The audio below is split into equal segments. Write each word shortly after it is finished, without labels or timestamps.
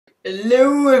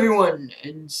Hello everyone,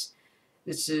 and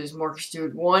this is Marcus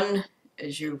Dude 1,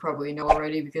 as you probably know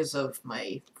already because of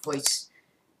my voice.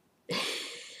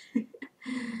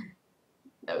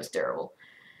 That was terrible.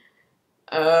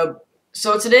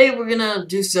 So today we're gonna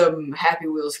do some Happy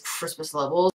Wheels Christmas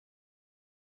levels.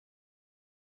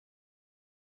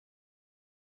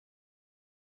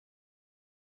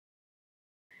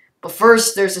 But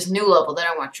first, there's this new level that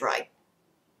I want to try.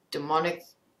 Demonic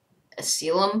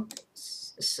Asylum?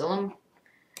 Asylum?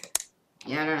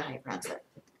 Yeah, I don't know how you pronounce that.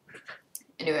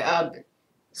 Anyway,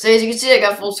 so as you can see, I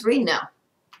got full screen now.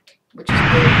 Which is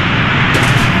good.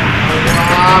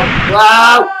 Oh,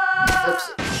 wow! Flips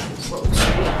it. Whoa,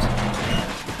 sweet.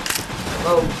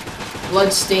 Whoa.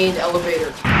 Blood-stained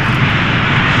elevator.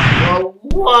 Whoa,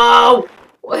 whoa!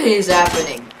 What is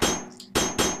happening?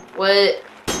 What?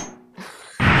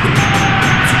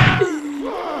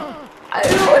 I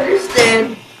don't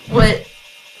understand. What?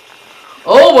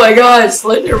 Oh my god,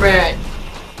 Slender Man!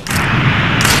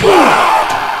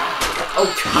 Oh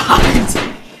god!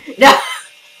 No!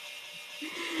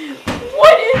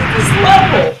 What is this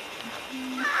level?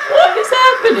 What is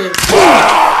happening?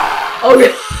 Oh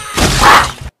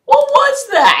god! What was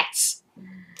that?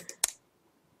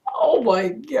 Oh my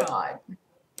god.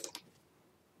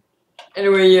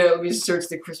 Anyway, yeah, let me search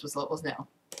the Christmas levels now.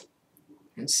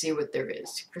 And see what there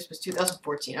is. Christmas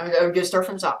 2014. I'm gonna start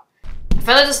from the top. I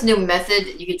found out this new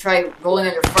method. You can try rolling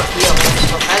on your front wheel.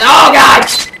 Oh god!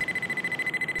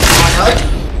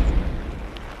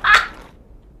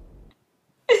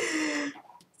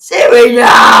 Sammy,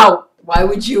 no! Why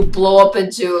would you blow up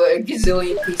into a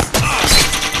gazillion pieces?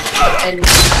 And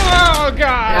oh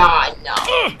god! No,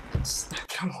 it's not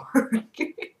gonna work.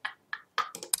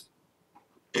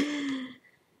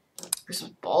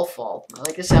 Christmas ball fall. I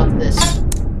like the sound of this.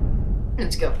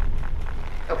 Let's go.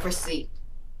 Oh, press C.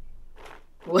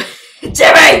 What?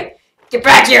 Timmy! Get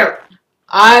back here!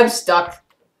 I'm stuck.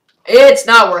 It's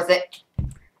not worth it.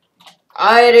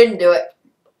 I didn't do it.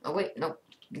 Oh wait, no.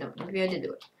 No, maybe I did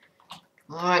do it.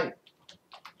 Come on.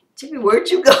 Timmy, where'd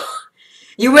you go?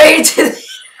 You waited to the...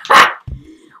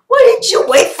 Why didn't you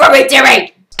wait for me,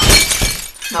 Timmy?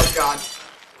 Oh god.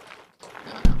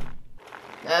 No.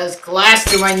 There's glass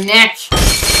through my neck.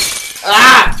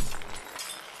 Ah!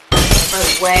 My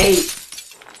way.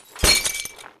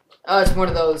 Oh, it's one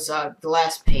of those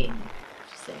glass pane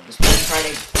things.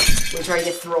 We're trying to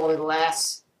get through all the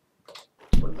glass.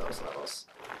 One of those levels,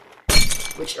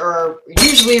 which are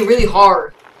usually really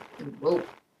hard. Whoa!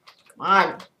 Come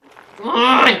on! Come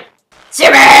on!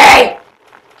 Timmy!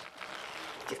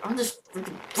 Get on this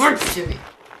freaking board, Timmy!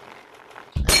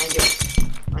 I get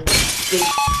big.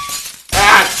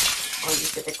 Ah! Oh, you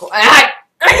get that coin. Ah!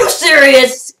 Are you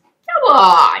serious? Come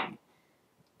on!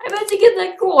 I meant to get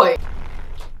that coin.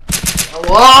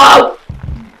 Whoa!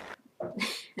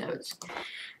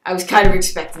 I was kind of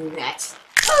expecting that.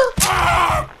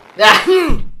 Ah!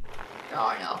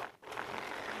 Oh no.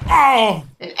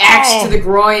 An axe to the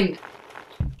groin.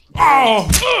 Oh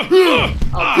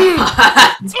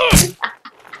god.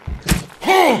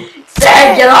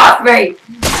 Sam, get off me!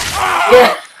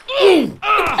 Yeah.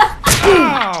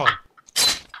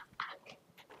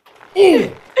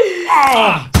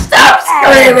 Stop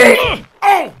screaming!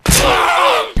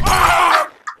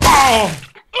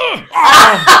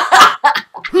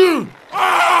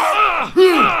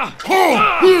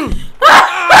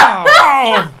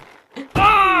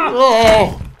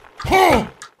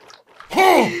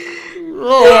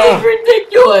 This is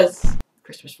ridiculous.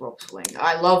 Christmas rope swing.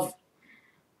 I love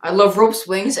rope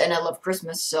swings and I love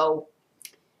Christmas, so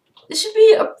this should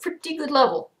be a pretty good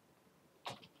level.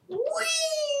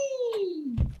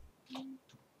 Whee!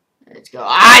 Let's go.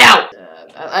 I know.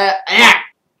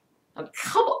 Oh,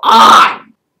 come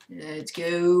on. Let's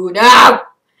go now.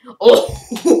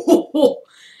 Oh.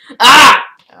 Ah.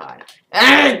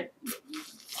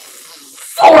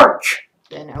 Fork.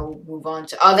 Then I will move on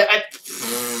to other.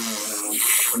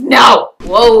 No!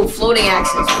 Whoa, floating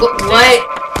axes. What?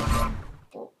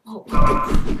 What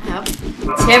the crap?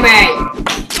 Timmy!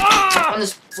 On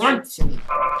this front to me.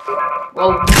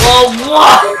 Whoa, whoa,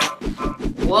 whoa!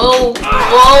 Whoa,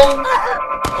 whoa!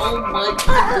 Oh my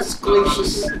goodness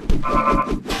gracious.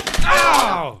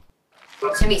 Ow!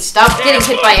 Timmy, stop getting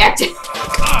hit by acting.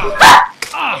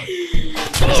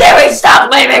 Timmy, stop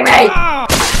leaving me!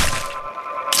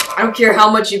 I don't care how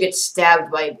much you get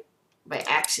stabbed by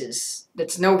axes.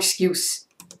 That's no excuse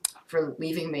for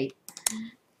leaving me.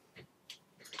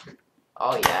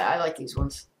 Oh yeah, I like these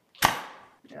ones.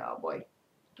 Oh boy.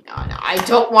 No, I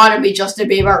don't want to be Justin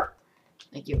Bieber.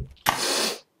 Thank you.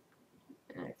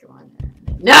 Come on.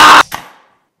 No!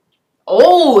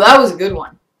 Oh, that was a good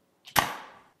one.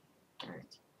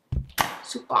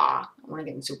 Super. I want to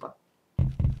get in super.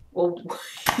 Whoa.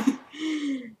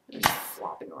 Just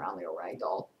flopping around like a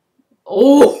ragdoll.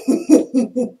 Oh!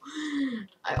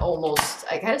 I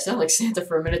kind of sound like Santa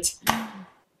for a minute.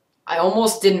 I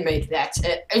almost didn't make that.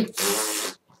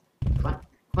 Come on,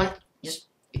 come on, just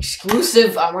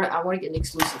exclusive. I want to get an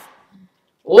exclusive.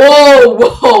 Whoa,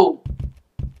 whoa!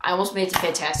 I almost made it to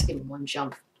fantastic in one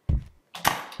jump.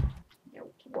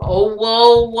 Whoa,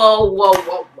 whoa, whoa, whoa,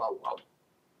 whoa, whoa, whoa!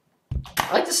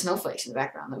 I like the snowflakes in the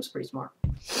background. That was pretty smart.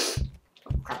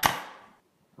 Oh crap!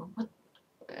 Oh, what?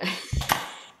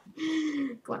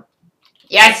 Come on.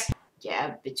 Yes!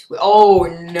 Yeah, between. Oh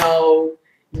no!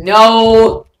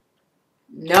 No!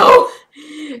 No!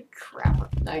 Crap.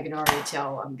 I can already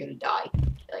tell I'm gonna die.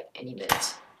 Like any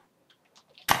minute.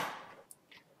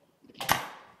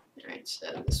 Alright,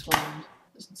 so this one.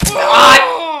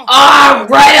 Ah!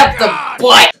 Right up the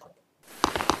butt!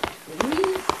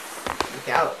 Look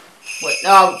out. What?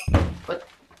 No! What?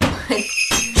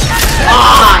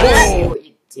 Ah! I see what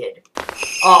you did.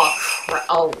 Oh, crap.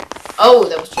 Oh. Oh,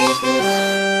 that was just.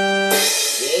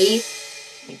 Yay.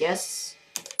 I guess.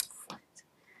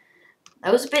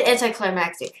 That was a bit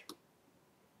anticlimactic.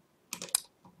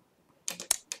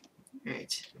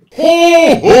 Alright. What?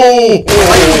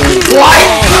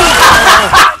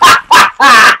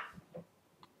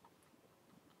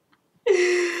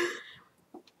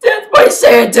 Death by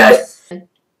Santa!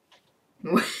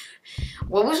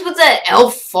 What was with that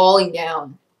elf falling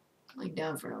down? Falling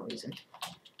down for no reason.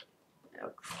 Oh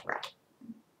crap.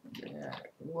 Yeah.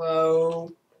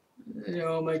 Whoa.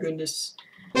 Oh my goodness.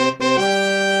 What?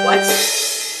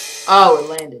 Oh, it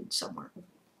landed somewhere.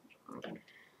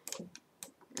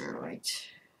 Alright.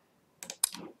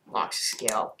 Lock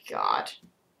scale. God.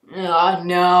 Oh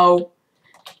no.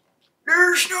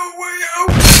 There's no way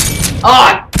out.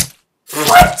 Ah!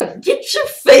 What? Get your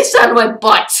face out of my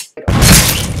butt!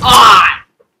 Ah!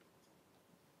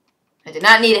 I did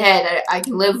not need a head. I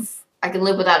can live. I can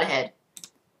live without a head.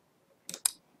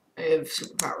 I have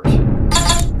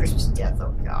superpowers. Christmas death.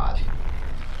 Oh God.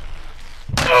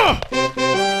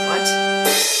 What?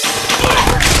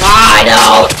 Ah,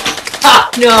 no! Ah,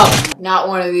 no! Not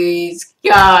one of these.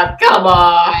 God, come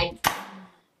on!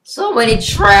 So many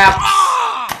traps.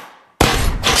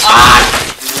 Ah!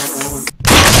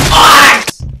 Ah!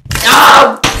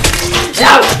 No!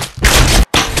 No!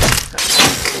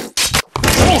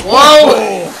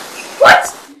 Whoa! What?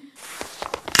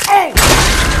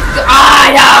 Ah,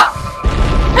 no!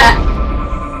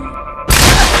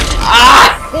 Ah!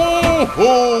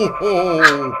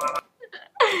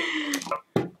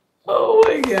 Oh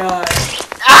my God!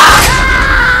 Ah!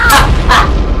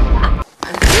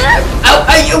 Oh,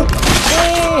 are you?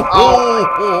 Oh my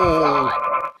God!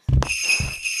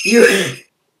 You.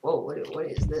 Whoa! What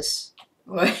is this?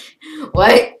 What?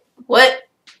 What? What?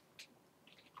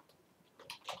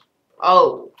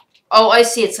 Oh. Oh, I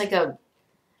see. It's like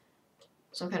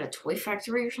some kind of toy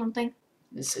factory or something.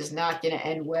 This is not gonna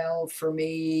end well for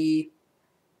me.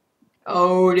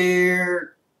 Oh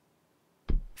dear.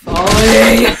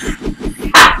 Falling.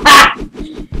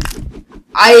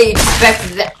 I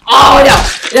expected that. Oh no!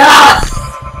 No!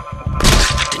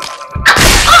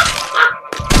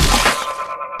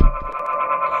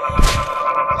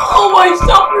 Oh my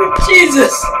suffering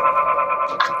Jesus!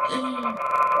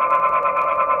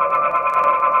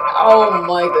 Oh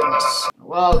my goodness.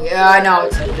 Well, yeah, I know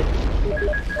it's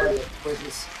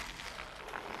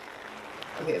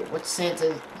okay, what's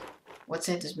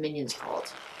Santa's minions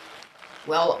called?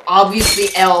 Well,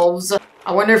 obviously elves.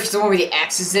 I wonder if it's the one with the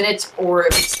axes in it, or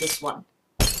if it's this one.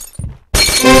 Yeah,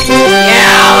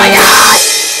 oh my God!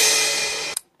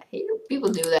 I hate when people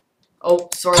do that. Oh,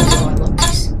 sorry, I love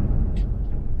these.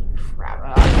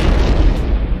 Crap.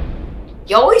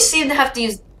 You always seem to have to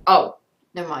use. Oh,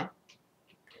 never mind.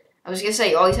 I was gonna say,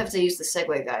 you always have to use the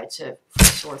Segway guide to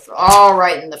sword throw. All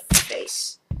right in the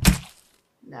face.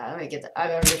 Nah, I'm gonna get that. I'm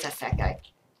gonna get that fat guy.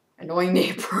 Annoying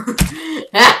neighbor.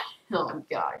 Oh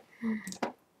God.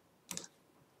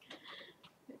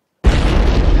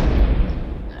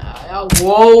 Oh,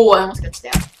 whoa! I almost got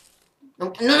stabbed.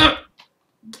 No, no, no.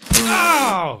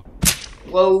 Oh!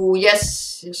 Whoa!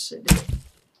 Yes, yes, I did it.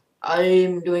 I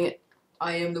am doing it.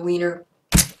 I am the wiener.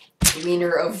 The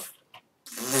wiener of.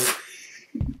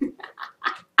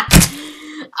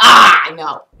 Ah,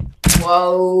 no.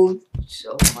 Whoa.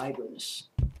 Oh my goodness.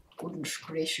 Goodness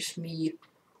gracious me.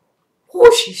 Oh,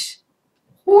 jeez.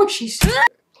 Oh, jeez.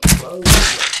 Whoa.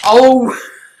 Oh.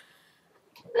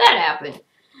 That happened.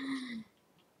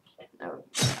 No.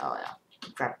 Oh, no.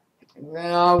 Crap.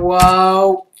 Oh,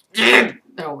 whoa.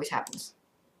 That always happens.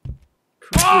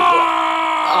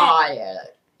 Oh, yeah.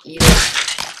 Eat it.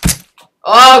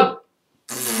 Oh!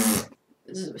 This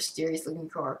is a mysterious looking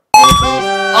car.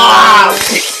 Oh!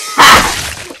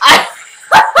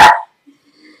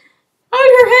 How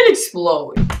did her head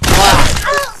explode?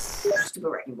 Wow. Stupid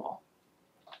wrecking ball.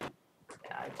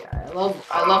 I love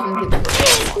when people.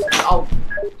 Oh.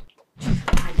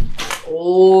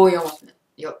 Oh, you almost missed.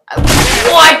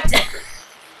 What?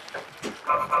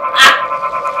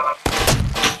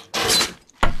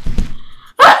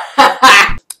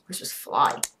 Christmas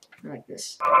fly. Like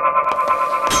this.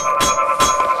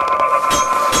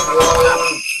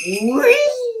 Whoa.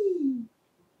 Whee!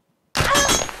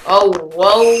 Oh,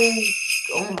 whoa.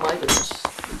 Oh my goodness.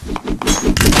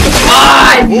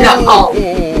 Ah, no!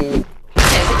 I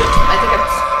think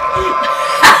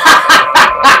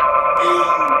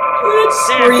What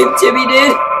scream Timmy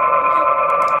did?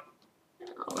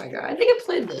 Oh my god, I think I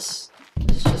played this.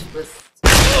 It's just with...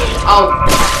 Oh,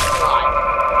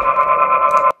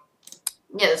 god.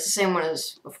 Yeah, it's the same one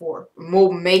as before.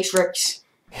 More Matrix.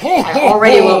 I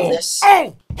already love this.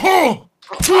 Oh,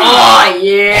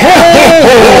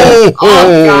 yeah! Oh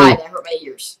god, that hurt my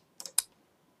ears.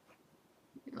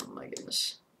 Oh my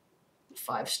goodness.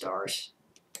 5 stars.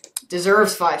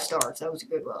 Deserves 5 stars. That was a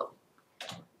good level.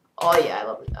 Oh yeah, I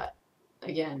love it.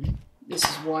 Again, this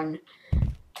is one.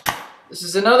 This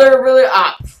is another really...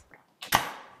 Oh,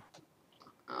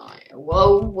 yeah.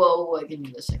 Whoa, whoa, I can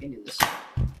do this, I can do this.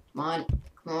 Come on,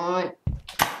 come on.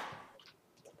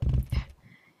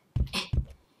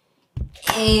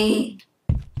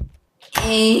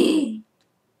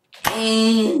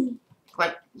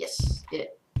 What? Yes, did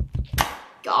it.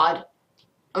 God.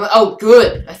 Oh,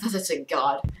 good. I thought that said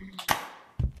God.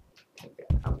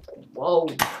 Whoa,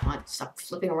 come on, stop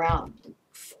flipping around.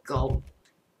 Go.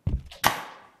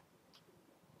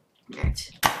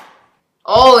 Next.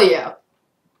 Oh, yeah.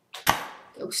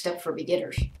 Go step for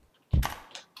beginners.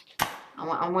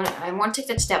 I want to take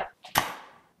that step.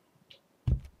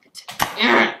 It's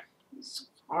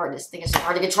hard. This thing is so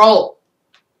hard to control.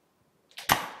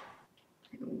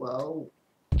 Whoa.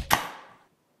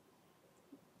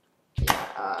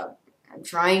 Yeah, I'm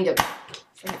trying to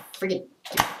freaking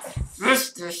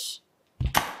this.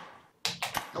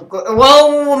 Oh, go.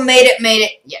 Whoa, made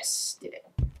it. Yes, did it.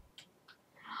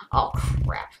 Oh,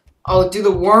 crap. Oh, do the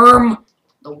worm.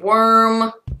 The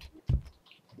worm.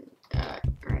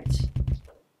 Alright.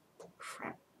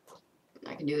 Crap.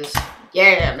 I can do this.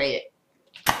 Yeah, I made it.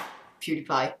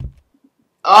 PewDiePie.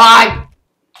 Oh,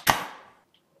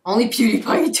 only PewDiePie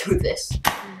can do this.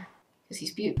 Because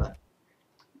he's PewDiePie.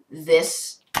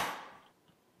 This.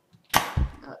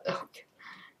 Oh,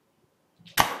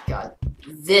 God.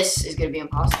 This is gonna be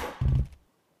impossible.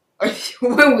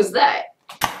 When was that?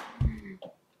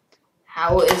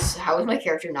 How is my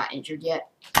character not injured yet?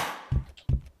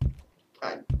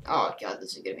 Oh god,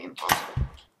 this is gonna be impossible.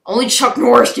 Only Chuck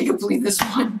Norris can complete this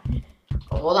one.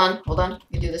 Oh, hold on. I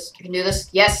can do this.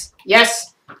 Yes.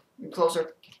 You're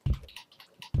closer.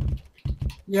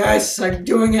 Yes, I'm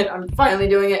doing it. I'm finally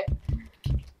doing it.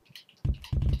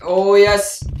 Oh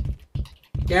yes.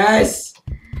 Yes.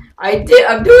 I'm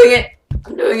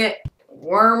doing it.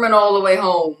 Worming all the way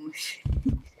home.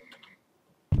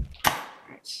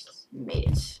 Alright, made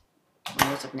it.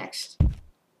 What's up next?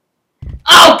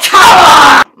 Oh, come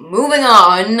on! Moving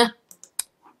on.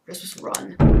 Christmas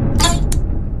run.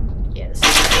 Yeah, this is...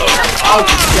 Oh,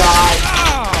 God.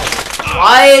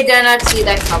 Why did I not see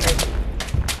that coming?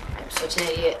 I'm such an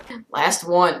idiot. Last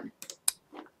one.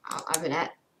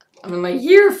 I'm in my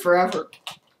year forever.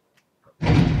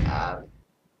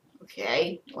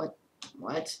 Okay. What?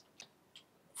 What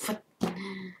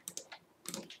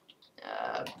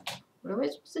am I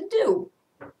supposed to do?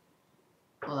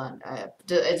 Hold on.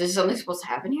 Is something supposed to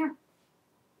happen here?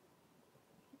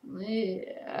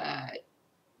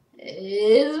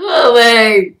 It's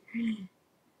moving.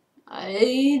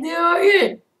 I do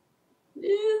it.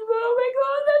 It's moving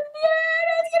on the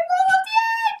edge. It's gonna roll off the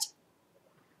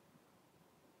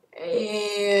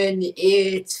edge. And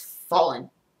it's fallen.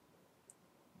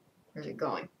 Where's it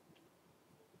going?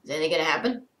 Is anything gonna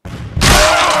happen?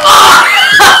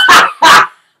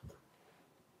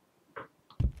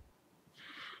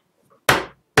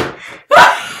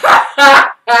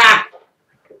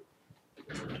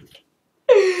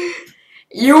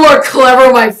 You are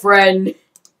clever, my friend.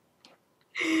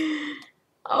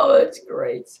 Oh, that's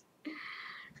great.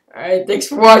 Alright, thanks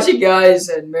for watching, guys,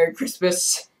 and Merry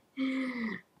Christmas.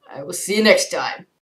 I will see you next time.